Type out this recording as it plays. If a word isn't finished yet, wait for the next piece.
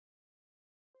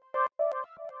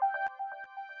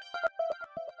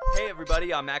Hey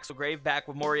everybody, I'm Axel back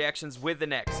with more reactions with the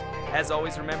next. As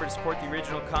always, remember to support the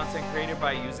original content creator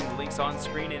by using the links on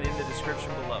screen and in the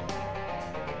description below.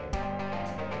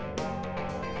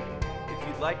 If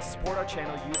you'd like to support our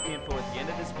channel, use the info at the end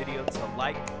of this video to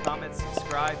like, comment,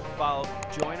 subscribe, follow,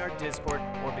 join our Discord,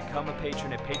 or become a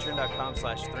patron at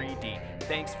patreon.com/3D.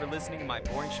 Thanks for listening to my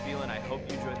boring spiel, and I hope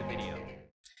you enjoy the video.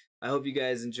 I hope you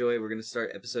guys enjoy. We're going to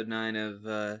start episode 9 of,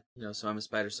 So I'm a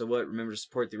Spider, So What? Remember to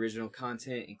support the original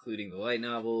content, including the light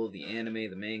novel, the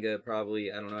anime, the manga,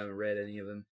 probably. I don't know, I haven't read any of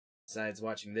them besides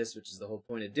watching this, which is the whole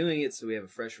point of doing it, so we have a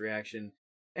fresh reaction.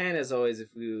 And as always,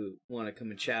 if you want to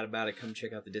come and chat about it, come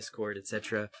check out the Discord,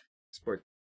 etc. Support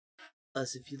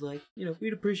us if you'd like. You know,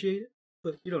 we'd appreciate it,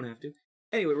 but you don't have to.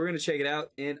 Anyway, we're going to check it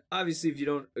out, and obviously if you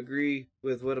don't agree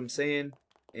with what I'm saying,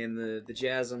 and the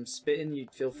jazz I'm spitting, you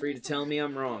feel free to tell me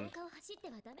I'm wrong.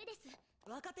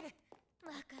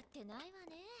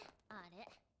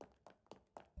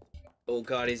 Oh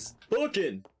god, he's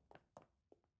booking!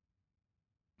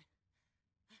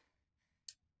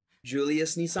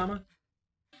 Julius Nisama?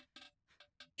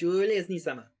 Julius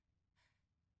Nisama.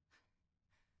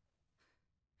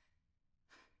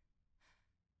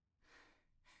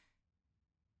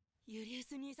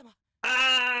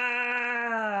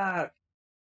 Ah!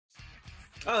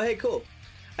 Oh, hey, cool.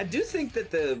 I do think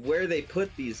that where they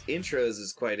put these intros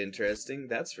is quite interesting,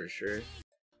 that's for sure.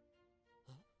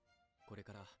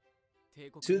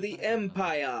 To the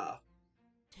Empire!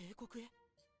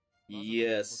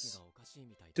 Yes.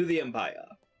 To the Empire.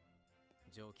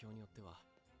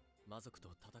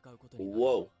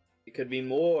 Whoa. It could be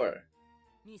more.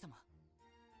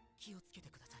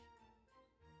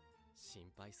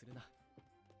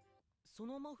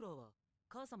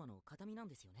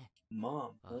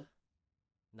 Mom, huh?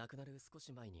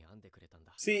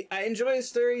 See, I enjoy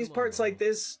stories, parts like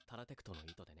this.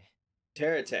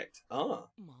 Terratect. Ah.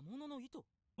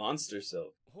 Monster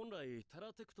silk.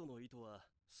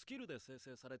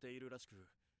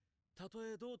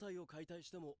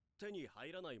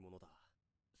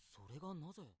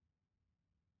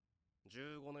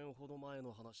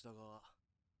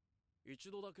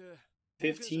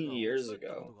 "15 years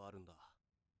ago.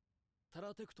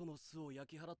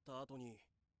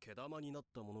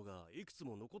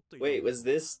 Wait, was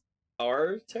this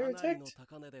our Terratect?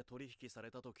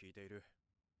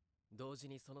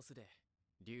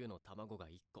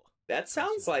 That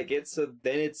sounds like it, so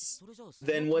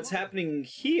then what's happening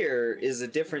here is a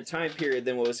different time period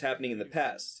than what was happening in the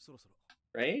past.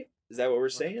 Right? Is that what we're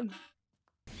saying?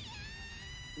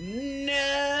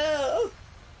 No!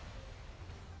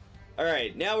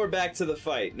 Alright, now we're back to the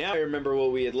fight. Now I remember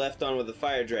what we had left on with the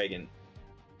fire dragon.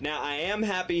 Now, I am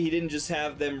happy he didn't just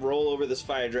have them roll over this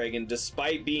fire dragon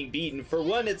despite being beaten. For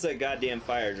one, it's a goddamn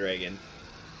fire dragon.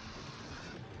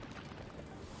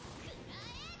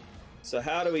 So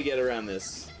how do we get around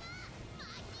this?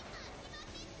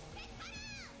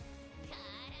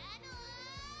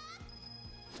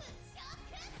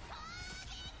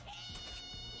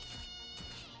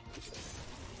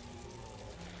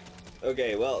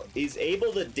 Okay, well, he's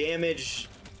able to damage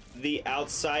the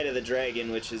outside of the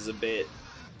dragon, which is a bit...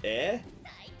 eh?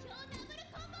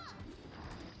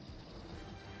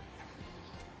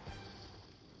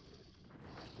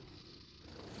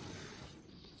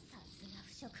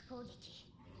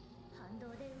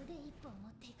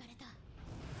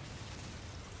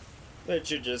 But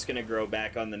you're just gonna grow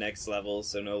back on the next level,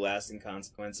 so no lasting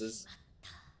consequences.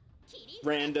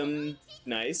 Random,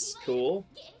 nice, cool.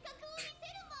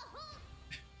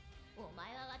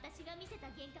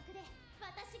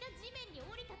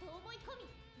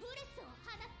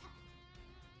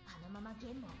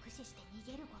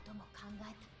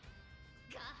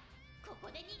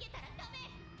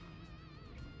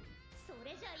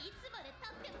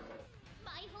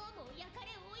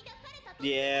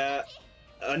 Yeah,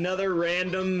 another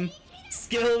random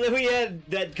skill that we had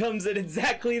that comes at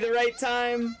exactly the right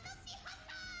time.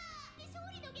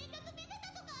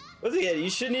 Once again, you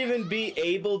shouldn't even be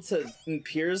able to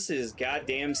pierce his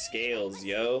goddamn scales,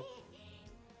 yo.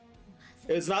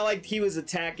 It's not like he was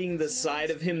attacking the side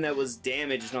of him that was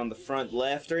damaged on the front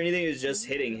left or anything, it was just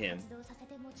hitting him.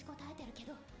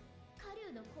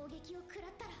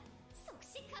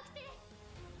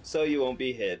 So you won't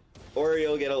be hit. Or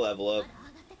you'll get a level up.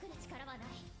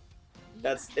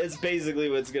 It's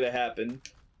basically what's gonna happen.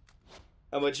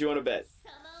 How much you wanna bet?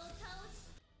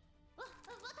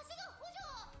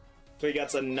 So he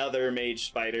got another mage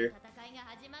spider.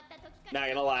 Not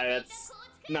gonna lie, that's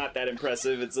not that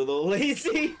impressive, it's a little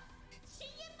lazy.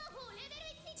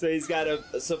 So he's got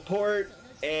a support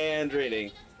and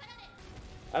rating.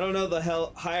 I don't know the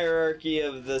hierarchy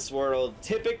of this world.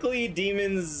 Typically,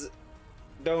 demons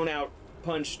don't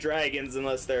out-punch dragons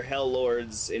unless they're hell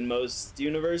lords in most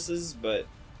universes, but...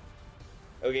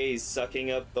 Okay, he's sucking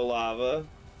up the lava.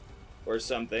 Or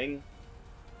something.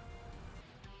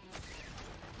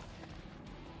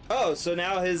 Oh, so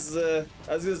now his, I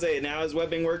was gonna say, now his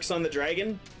webbing works on the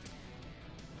dragon?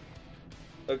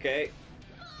 Okay.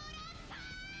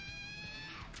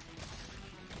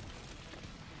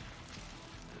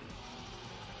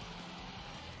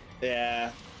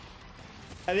 Yeah.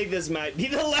 I think this might be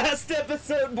the last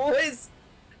episode, boys!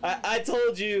 I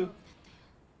told you.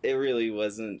 It really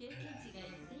wasn't.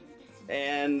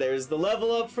 And there's the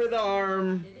level up for the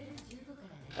arm.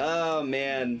 Oh,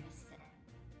 man.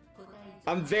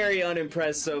 I'm very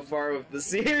unimpressed so far with the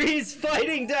series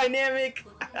fighting dynamic.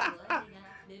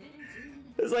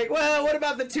 It's like, well, what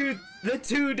about the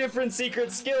two different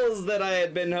secret skills that I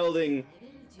had been holding?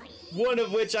 One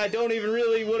of which I don't even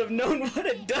really would have known what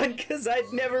it done because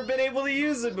I'd never been able to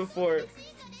use it before.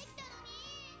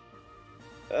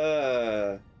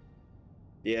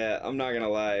 Yeah, I'm not gonna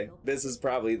lie. This is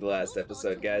probably the last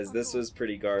episode, guys. This was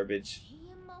pretty garbage.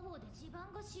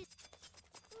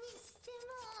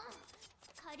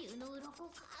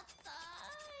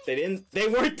 They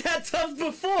weren't that tough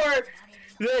before!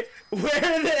 They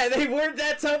weren't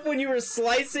that tough when you were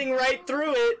slicing right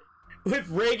through it with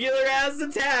regular ass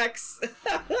attacks.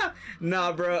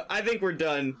 Nah, bro, I think we're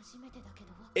done.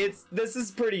 This is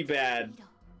pretty bad.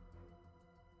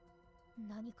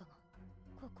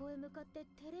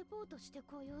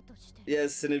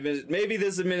 Yes, maybe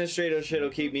this administrator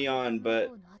shit'll keep me on,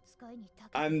 but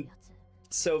I'm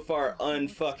so far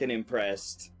unfucking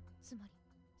impressed.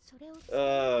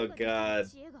 Oh god.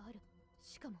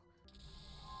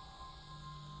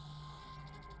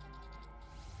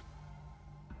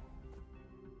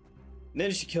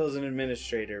 Then she kills an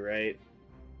administrator, right?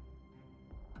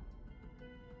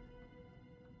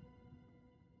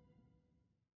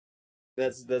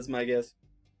 That's my guess.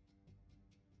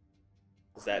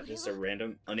 Is that just a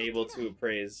random unable to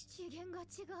appraise?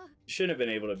 Shouldn't have been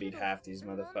able to beat half these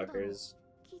motherfuckers.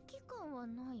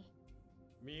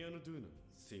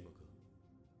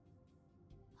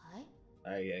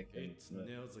 I can.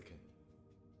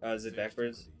 Oh, is it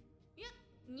backwards?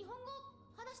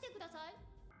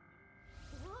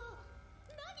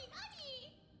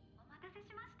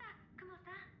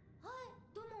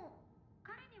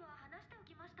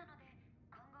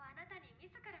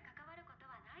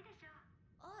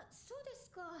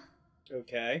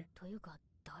 Okay.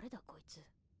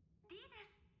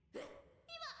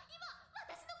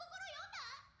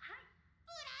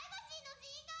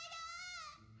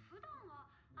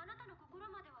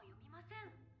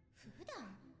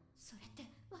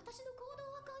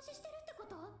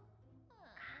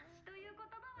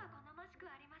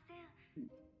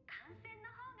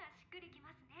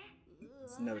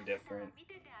 It's no different.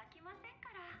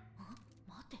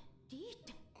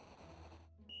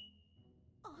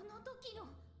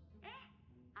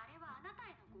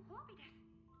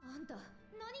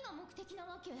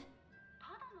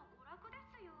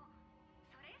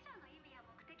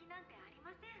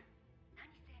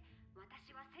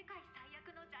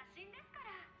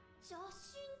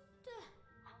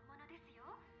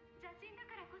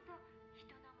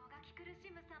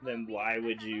 Then why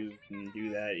would you do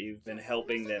that? You've been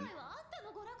helping them.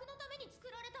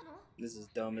 This is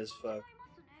dumb as fuck.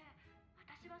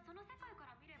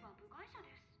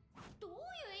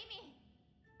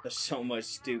 There's so much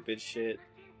stupid shit.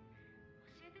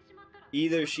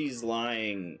 Either she's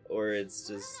lying or it's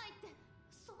just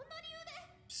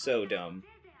so dumb.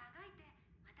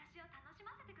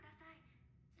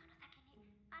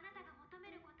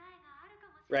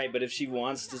 Right, but if she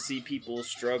wants to see people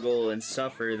struggle and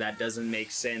suffer, that doesn't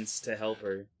make sense to help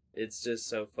her. It's just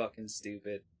so fucking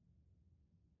stupid.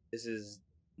 This is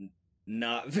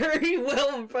not very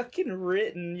well fucking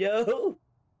written, yo.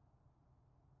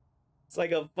 It's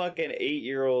like a fucking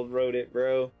 8-year-old wrote it,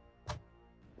 bro.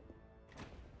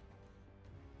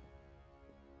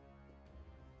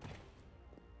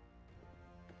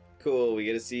 Cool, we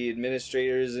get to see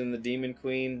administrators in the Demon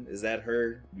Queen. Is that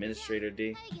her? Administrator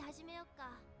D?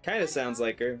 Kinda sounds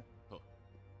like her.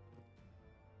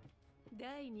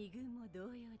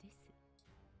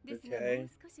 Okay.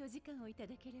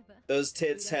 Those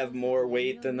tits have more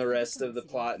weight than the rest of the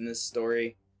plot in this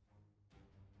story.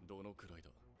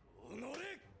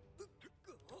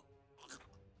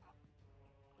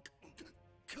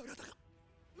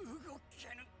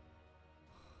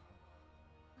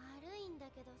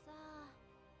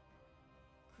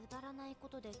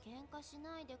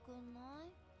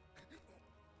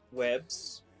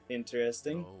 webs.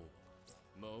 Interesting.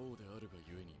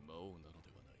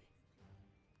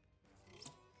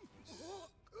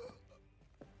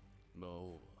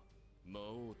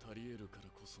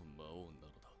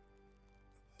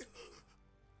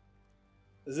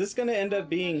 Is this gonna end up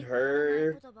being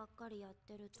her?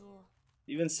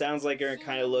 Even sounds like her and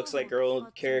kind of looks like her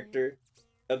old character.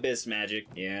 Abyss magic.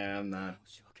 Yeah, I'm not.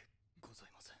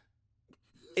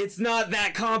 It's not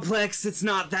that complex. It's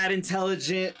not that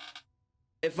intelligent.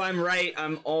 If I'm right,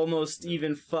 I'm almost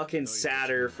even fucking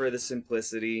sadder for the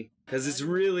simplicity. Because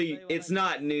it's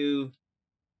not new.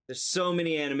 There's so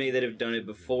many anime that have done it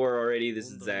before already. This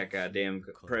is that goddamn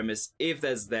premise. If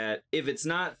that's that. If it's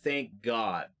not, thank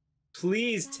God.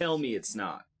 Please tell me it's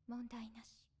not.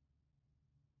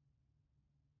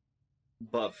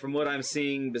 But from what I'm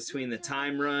seeing between the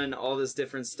time run, all this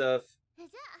different stuff,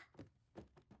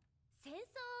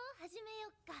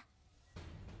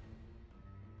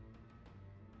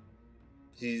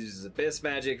 she uses abyss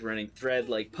magic, running thread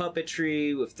like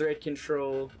puppetry with thread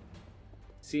control.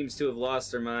 Seems to have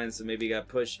lost her mind, so maybe got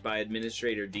pushed by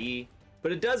Administrator D.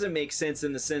 But it doesn't make sense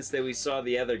in the sense that we saw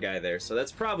the other guy there, so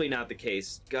that's probably not the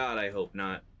case. God, I hope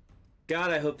not. God,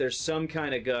 I hope there's some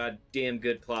kind of goddamn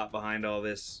good plot behind all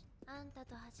this.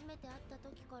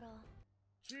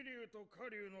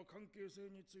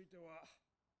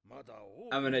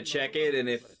 I'm gonna check it, and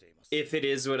if it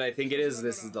is what I think it is,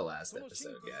 this is the last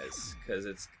episode, guys, because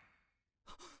it's...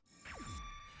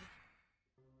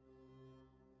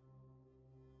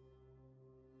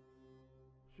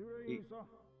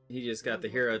 He just got the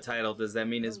hero title. Does that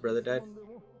mean his brother died?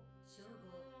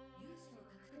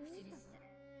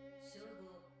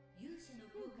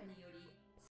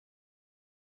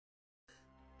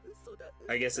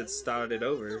 I guess it started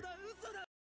over.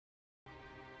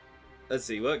 Let's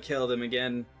see, what killed him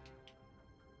again?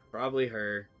 Probably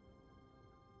her.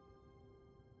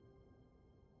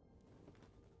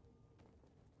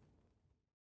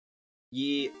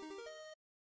 Yeah.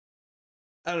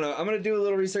 I don't know, I'm gonna do a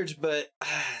little research, but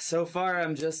so far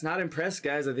I'm just not impressed,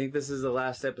 guys. I think this is the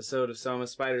last episode of Soma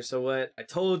Spider So What. I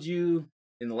told you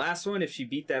in the last one, if she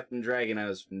beat that dragon, I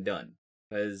was done.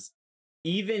 Because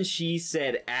even she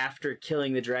said after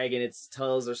killing the dragon, its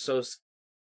scales are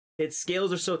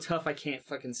so tough I can't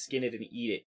fucking skin it and eat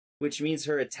it. Which means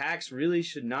her attacks really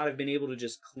should not have been able to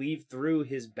just cleave through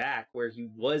his back where he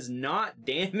was not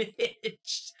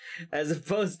damaged. As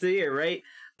opposed to here, right?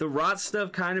 The rot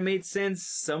stuff kind of made sense,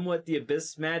 somewhat the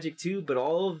abyss magic too, but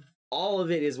all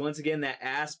of it is once again that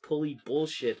ass pulley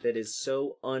bullshit that is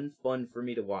so unfun for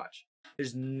me to watch.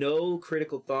 There's no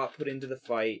critical thought put into the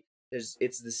fight.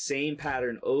 It's the same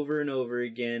pattern over and over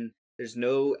again. There's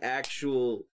no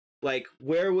actual, like,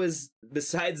 where was,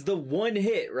 besides the one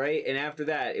hit, right? And after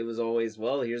that, it was always,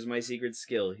 well, here's my secret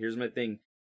skill, here's my thing.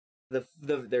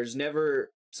 There's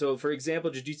never... So, for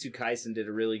example, Jujutsu Kaisen did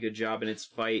a really good job in its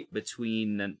fight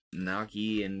between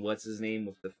Naki and what's-his-name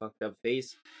with the fucked-up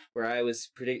face, where I was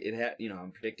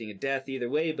I'm predicting a death either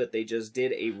way, but they just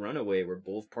did a runaway where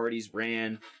both parties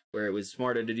ran, where it was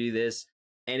smarter to do this,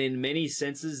 and in many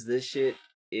senses, this shit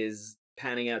is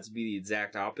panning out to be the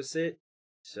exact opposite.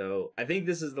 So, I think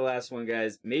this is the last one,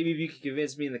 guys. Maybe if you could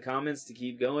convince me in the comments to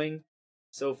keep going.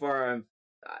 So far,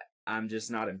 I'm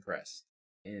just not impressed.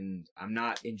 And I'm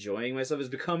not enjoying myself. It's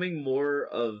becoming more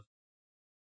of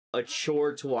a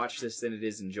chore to watch this than it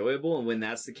is enjoyable. And when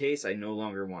that's the case, I no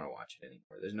longer want to watch it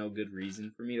anymore. There's no good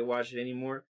reason for me to watch it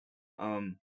anymore.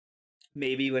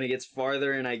 Maybe when it gets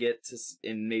farther and I get to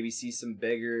and maybe see some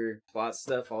bigger plot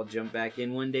stuff, I'll jump back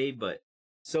in one day. But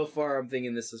so far, I'm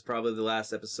thinking this is probably the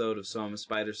last episode of Soma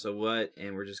Spider So What,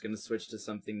 and we're just gonna switch to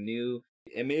something new.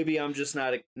 And maybe I'm just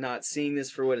not seeing this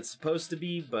for what it's supposed to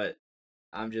be, but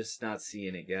I'm just not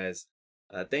seeing it, guys.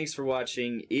 Thanks for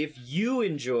watching. If you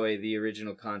enjoy the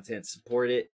original content, support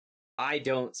it. I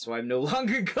don't, so I'm no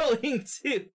longer going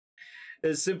to.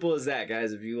 As simple as that,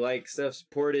 guys. If you like stuff,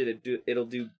 support it. It'll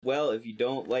do well. If you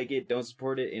don't like it, don't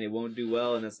support it, and it won't do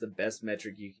well, and that's the best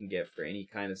metric you can get for any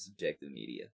kind of subjective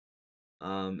media.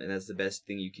 And that's the best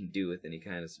thing you can do with any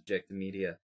kind of subjective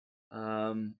media.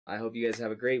 I hope you guys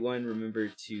have a great one. Remember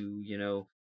to,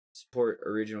 support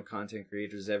original content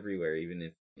creators everywhere, even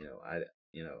if,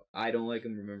 I don't like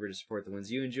them. Remember to support the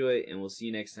ones you enjoy, and we'll see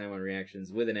you next time on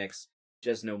ReaXtions with an X.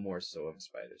 Just no more Soma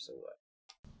Spider So What.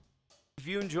 If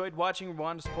you enjoyed watching or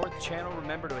want to support the channel,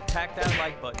 remember to attack that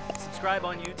like button, subscribe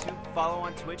on YouTube, follow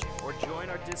on Twitch, or join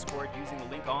our Discord using the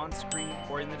link on screen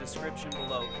or in the description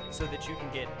below so that you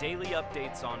can get daily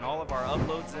updates on all of our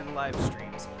uploads and live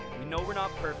streams. We know we're not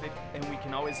perfect and we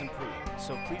can always improve,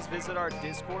 so please visit our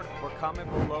Discord or comment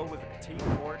below with a critique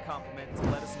or a compliment to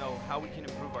let us know how we can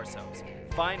improve ourselves.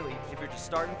 Finally, if you're just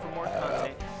starting for more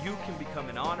content, you can become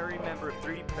an honorary member of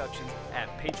 3D Productions at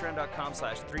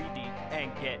patreon.com/3D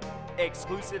and get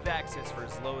exclusive access for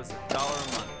as low as $1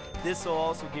 a month. This will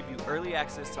also give you early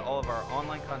access to all of our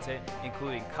online content,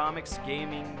 including comics,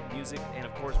 gaming, music, and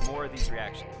of course more of these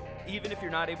reactions. Even if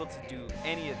you're not able to do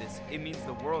any of this, it means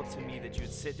the world to me that you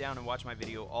would sit down and watch my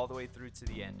video all the way through to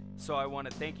the end. So I want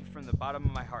to thank you from the bottom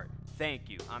of my heart. Thank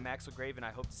you. I'm Axel Grave, and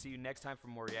I hope to see you next time for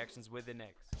more reactions with the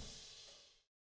next.